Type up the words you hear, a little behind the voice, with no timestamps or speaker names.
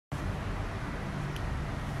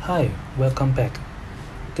Hi, welcome back.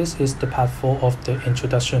 This is the part 4 of the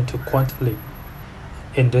Introduction to QuantLib.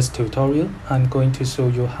 In this tutorial, I'm going to show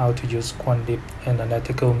you how to use QuantLib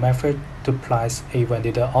analytical method to price a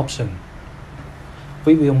vanilla option.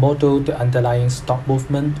 We will model the underlying stock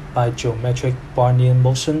movement by geometric Brownian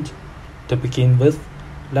motion. To begin with,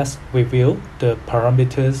 let's review the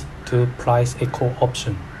parameters to price a call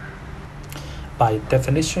option. By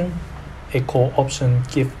definition, a call option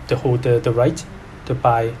gives the holder the right to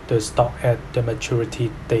buy the stock at the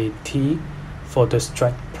maturity date T for the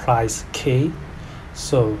strike price K.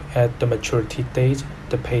 So at the maturity date,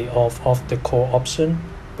 the payoff of the call option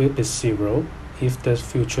will be 0 if the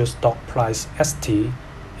future stock price ST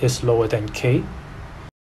is lower than K,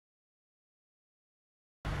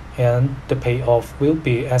 and the payoff will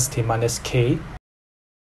be ST minus K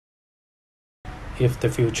if the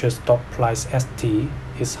future stock price ST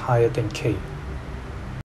is higher than K.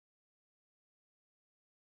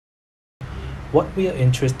 What we are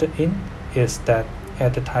interested in is that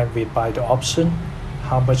at the time we buy the option,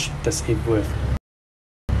 how much does it worth?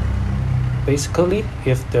 Basically,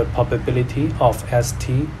 if the probability of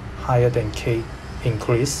ST higher than K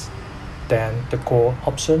increase, then the call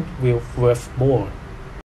option will worth more.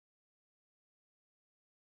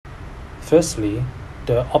 Firstly,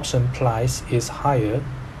 the option price is higher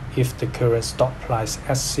if the current stock price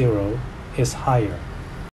S0 is higher.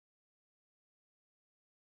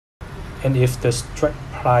 And if the strike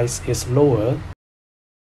price is lower,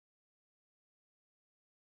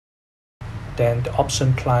 then the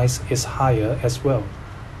option price is higher as well.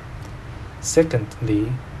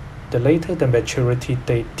 Secondly, the later the maturity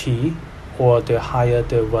date T or the higher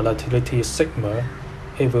the volatility sigma,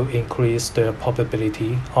 it will increase the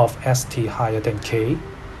probability of ST higher than K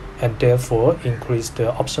and therefore increase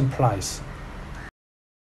the option price.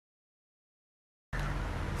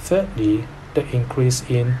 Thirdly, the increase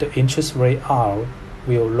in the interest rate R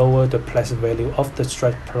will lower the present value of the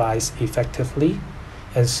strike price effectively,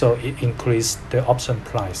 and so it increases the option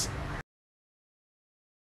price.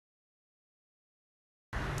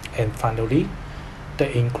 And finally,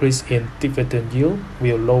 the increase in dividend yield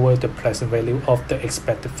will lower the present value of the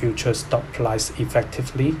expected future stock price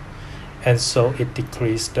effectively, and so it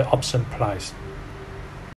decreases the option price.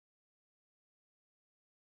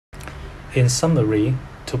 In summary,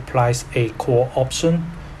 to price a call option,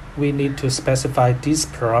 we need to specify these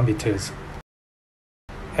parameters: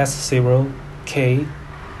 S0, K,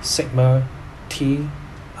 sigma, T,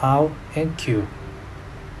 R, and Q.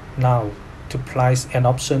 Now, to price an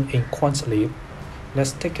option in QuantLib,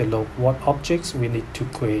 let's take a look what objects we need to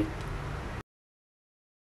create.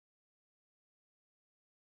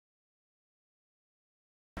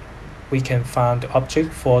 We can find the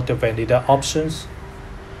object for the vanilla options.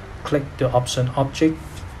 Click the option object,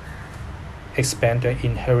 expand the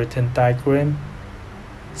inheritance diagram,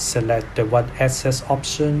 select the one access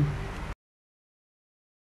option,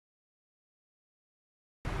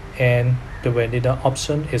 and the vanilla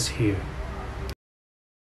option is here.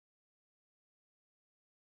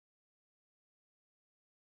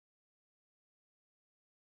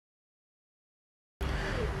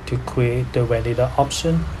 To create the vanilla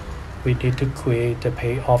option, we need to create the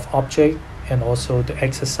payoff object and also the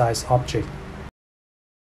exercise object.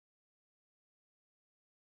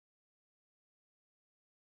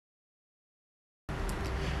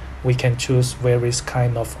 We can choose various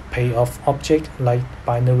kinds of payoff object like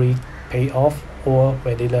binary payoff or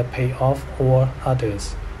vanilla payoff or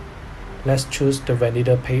others. Let's choose the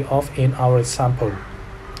vanilla payoff in our example.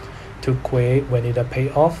 To create vanilla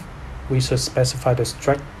payoff, we should specify the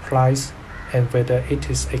strike price and whether it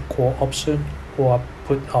is a call option or a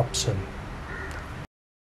put option.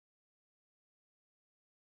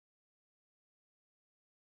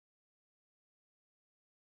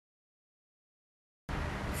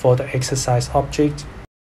 For the exercise object,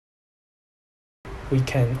 we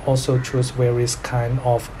can also choose various kinds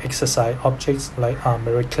of exercise objects like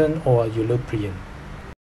American or European.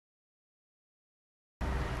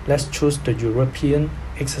 Let's choose the European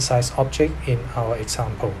exercise object in our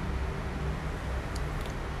example.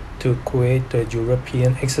 To create the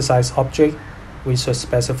European exercise object, we should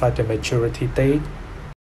specify the maturity date,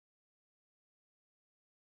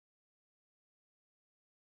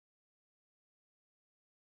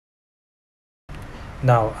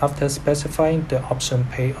 Now, after specifying the option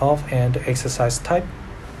payoff and the exercise type,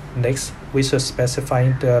 next we should specify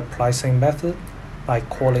the pricing method by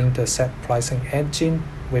calling the set pricing engine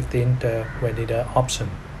within the vanilla option.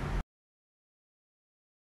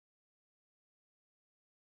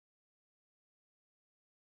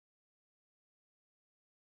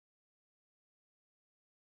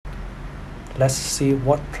 Let's see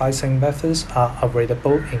what pricing methods are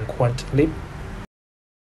available in QuantLib.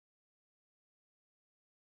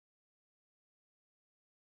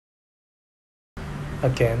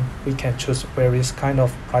 Again, we can choose various kind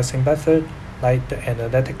of pricing method like the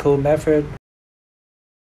analytical method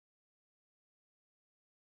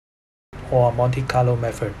or Monte Carlo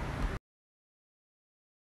method.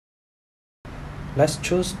 Let's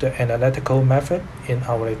choose the analytical method in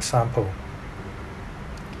our example.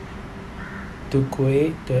 To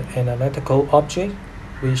create the analytical object,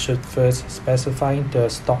 we should first specify the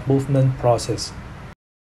stock movement process.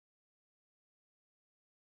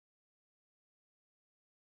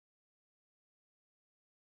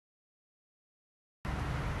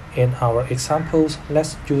 In our examples,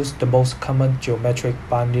 let's use the most common geometric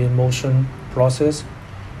binary motion process,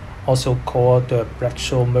 also called the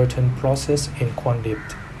Bretschel-Merton process in QuantLib.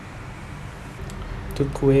 To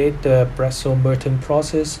create the Bretschel-Merton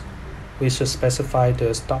process, we should specify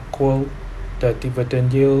the stock quote, the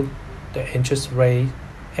dividend yield, the interest rate,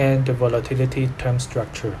 and the volatility term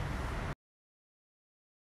structure.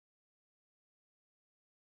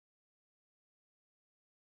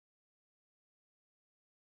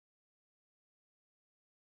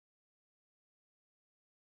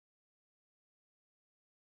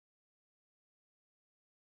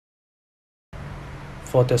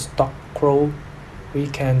 For the stock quote, we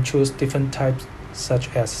can choose different types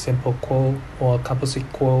such as simple quote or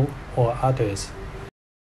composite quote or others.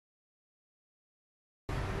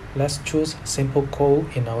 Let's choose simple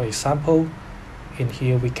quote in our example. In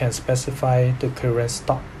here we can specify the current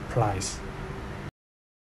stock price.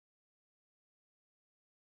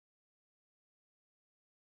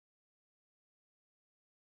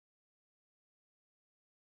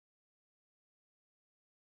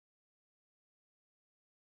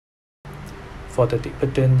 For the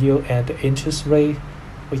dividend yield and the interest rate,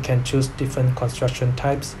 we can choose different construction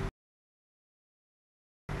types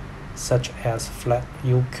such as flat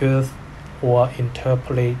yield curve or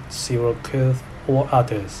interpolate zero curve or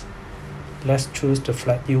others. Let's choose the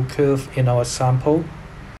flat yield curve in our sample.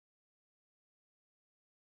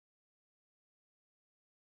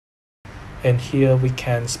 And here we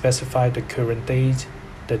can specify the current date,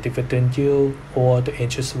 the dividend yield or the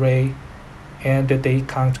interest rate, and the day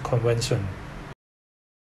count convention.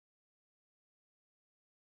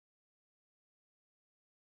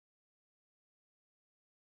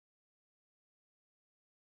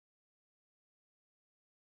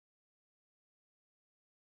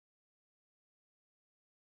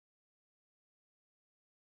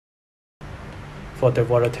 For the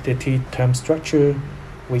volatility term structure,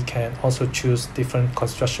 we can also choose different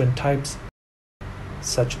construction types,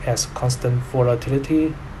 such as constant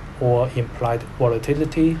volatility or implied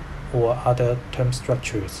volatility or other term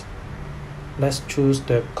structures. Let's choose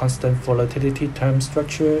the constant volatility term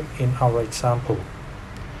structure in our example.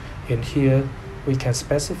 In here, we can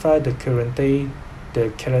specify the current date,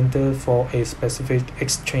 the calendar for a specific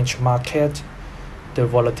exchange market, the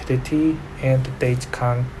volatility, and the date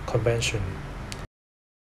count convention.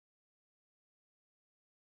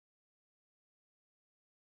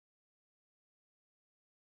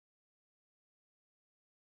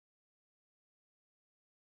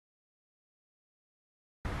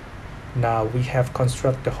 Now we have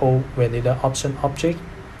constructed the whole vanilla option object.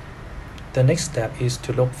 The next step is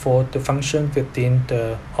to look for the function within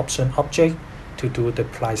the option object to do the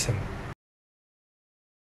pricing.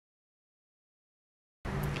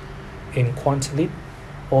 In QuantLib,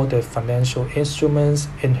 all the financial instruments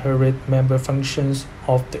inherit member functions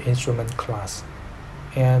of the instrument class,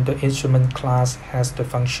 and the instrument class has the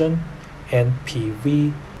function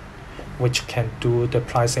NPV, which can do the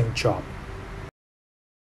pricing job.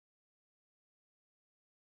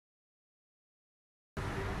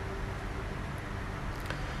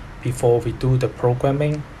 Before we do the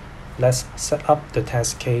programming, let's set up the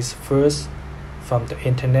test case first. From the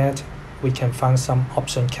internet, we can find some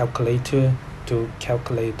option calculator to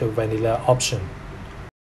calculate the vanilla option.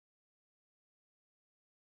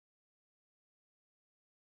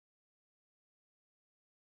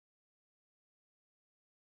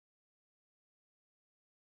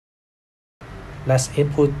 Let's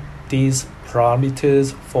input these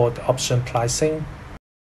parameters for the option pricing.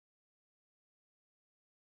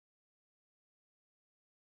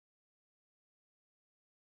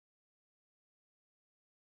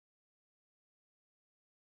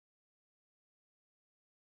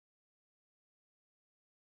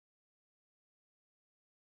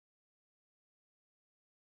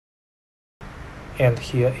 And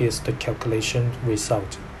here is the calculation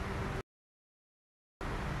result.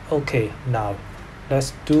 Okay, now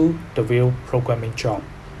let's do the real programming job.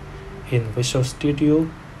 In Visual Studio,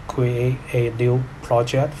 create a new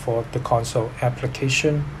project for the console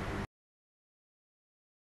application.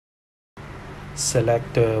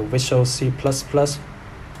 Select the Visual C++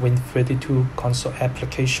 Win32 console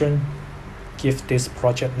application. Give this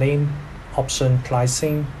project name Option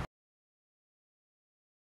Pricing.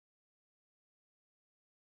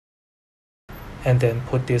 And then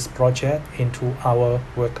put this project into our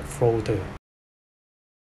work folder.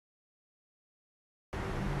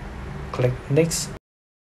 Click Next.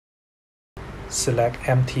 Select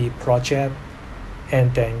Empty Project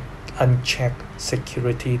and then uncheck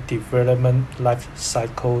Security Development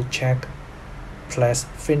Lifecycle Check. Press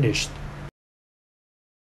Finish.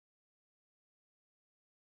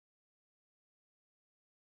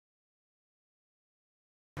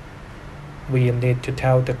 We need to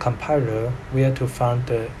tell the compiler where to find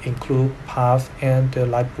the include path and the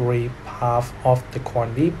library path of the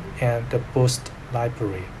QuantLib and the boost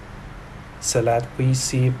library. Select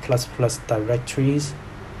VC++ directories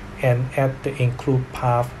and add the include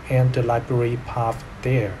path and the library path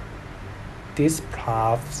there. These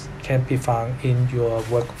paths can be found in your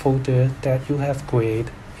work folder that you have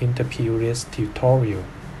created in the previous tutorial.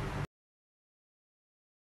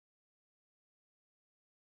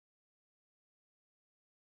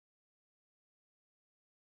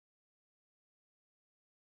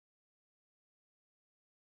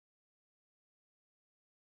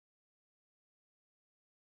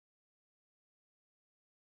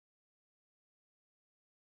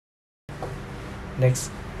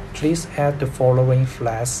 Next, please add the following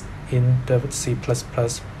flags in the C++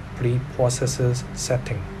 preprocessor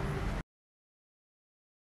setting.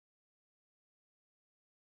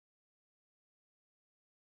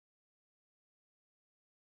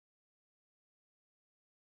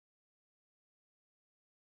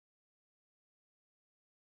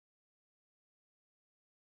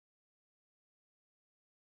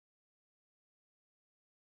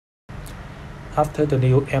 After the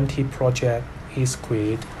new empty project is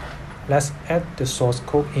created, let's add the source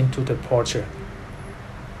code into the project.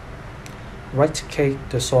 Right-click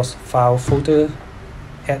the source file folder,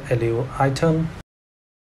 add a new item,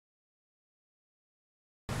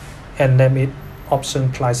 and name it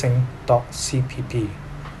optionpricing.cpp.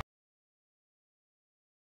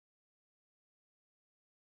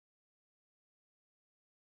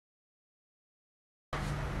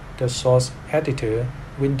 The source editor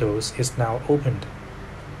windows is now opened.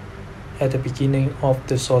 At the beginning of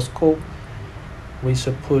the source code, we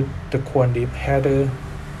should put the QuantLib header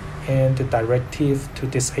and the directive to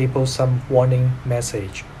disable some warning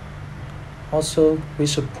message. Also, we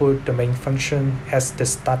should put the main function as the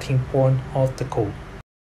starting point of the code.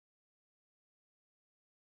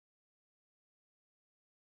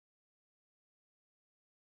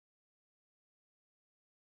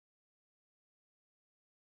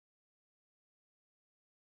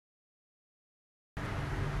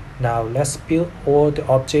 Now let's build all the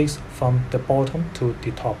objects from the bottom to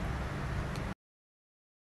the top.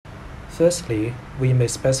 Firstly, we may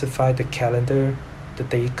specify the calendar, the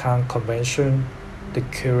date count convention, the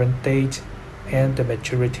current date, and the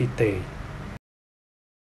maturity date.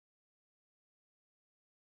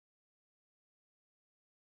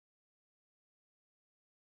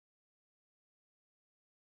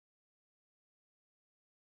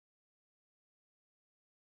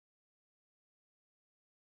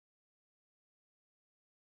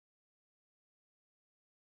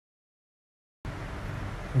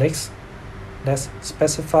 Next, let's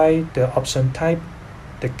specify the option type,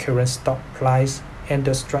 the current stock price, and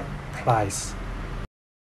the strike price.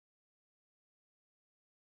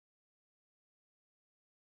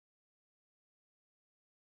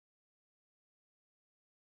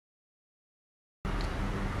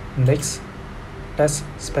 Next, let's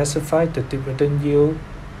specify the dividend yield,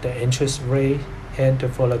 the interest rate, and the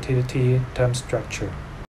volatility term structure.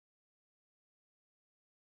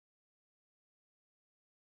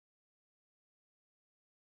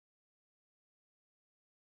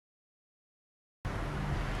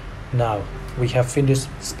 Now, we have finished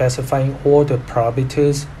specifying all the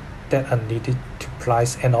parameters that are needed to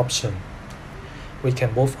price an option. We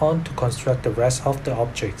can move on to construct the rest of the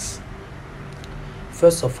objects.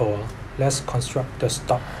 First of all, let's construct the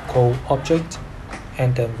stop code object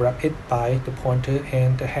and then wrap it by the pointer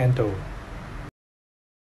and the handle.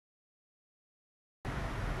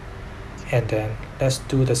 And then let's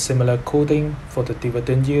do the similar coding for the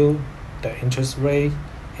dividend yield, the interest rate,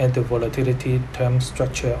 and the volatility term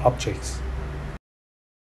structure objects.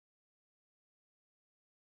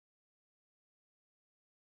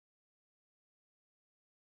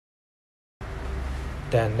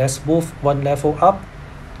 Then let's move one level up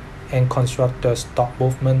and construct the stop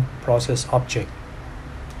movement process object.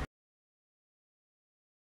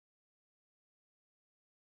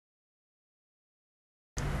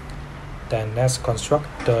 Then let's construct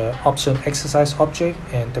the option exercise object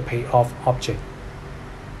and the payoff object.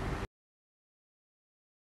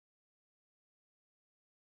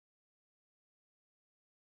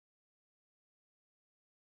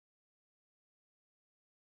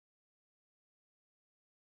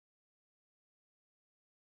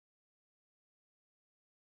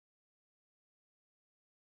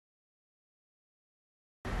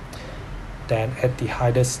 Then at the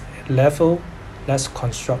highest level, let's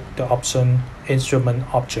construct the option instrument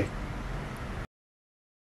object.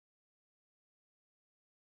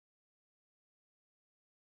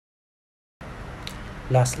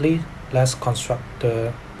 Lastly, let's construct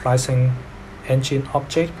the pricing engine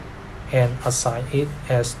object and assign it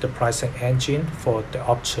as the pricing engine for the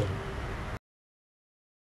option.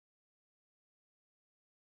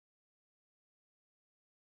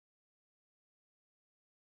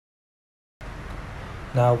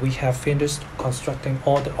 Now we have finished constructing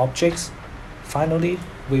all the objects. Finally,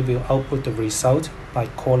 we will output the result by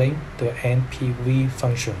calling the NPV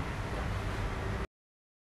function.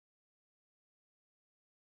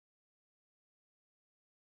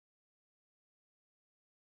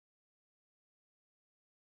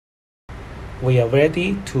 We are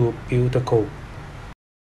ready to build the code.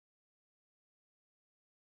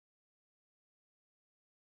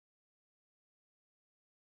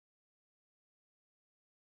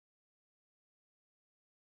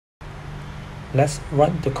 Let's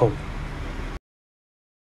run the code.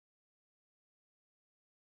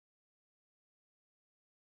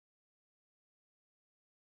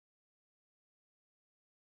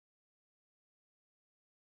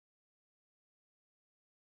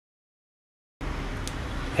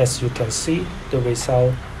 As you can see, the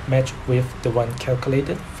result match with the one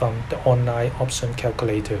calculated from the online option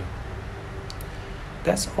calculator.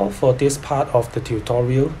 That's all for this part of the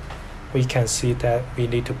tutorial. We can see that we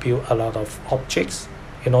need to build a lot of objects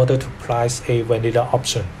in order to price a vanilla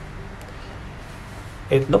option.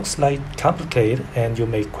 It looks like complicated and you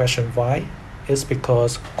may question why. It's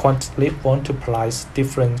because QuantLib want to price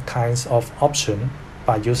different kinds of options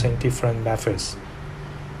by using different methods.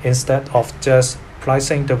 Instead of just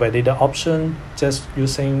pricing the vanilla option just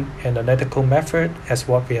using an analytical method as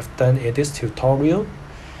what we have done in this tutorial,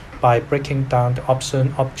 by breaking down the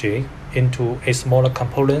option object into a smaller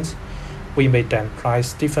components, we may then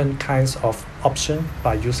price different kinds of options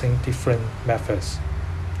by using different methods.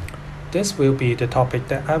 This will be the topic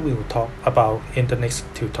that I will talk about in the next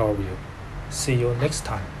tutorial. See you next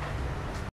time.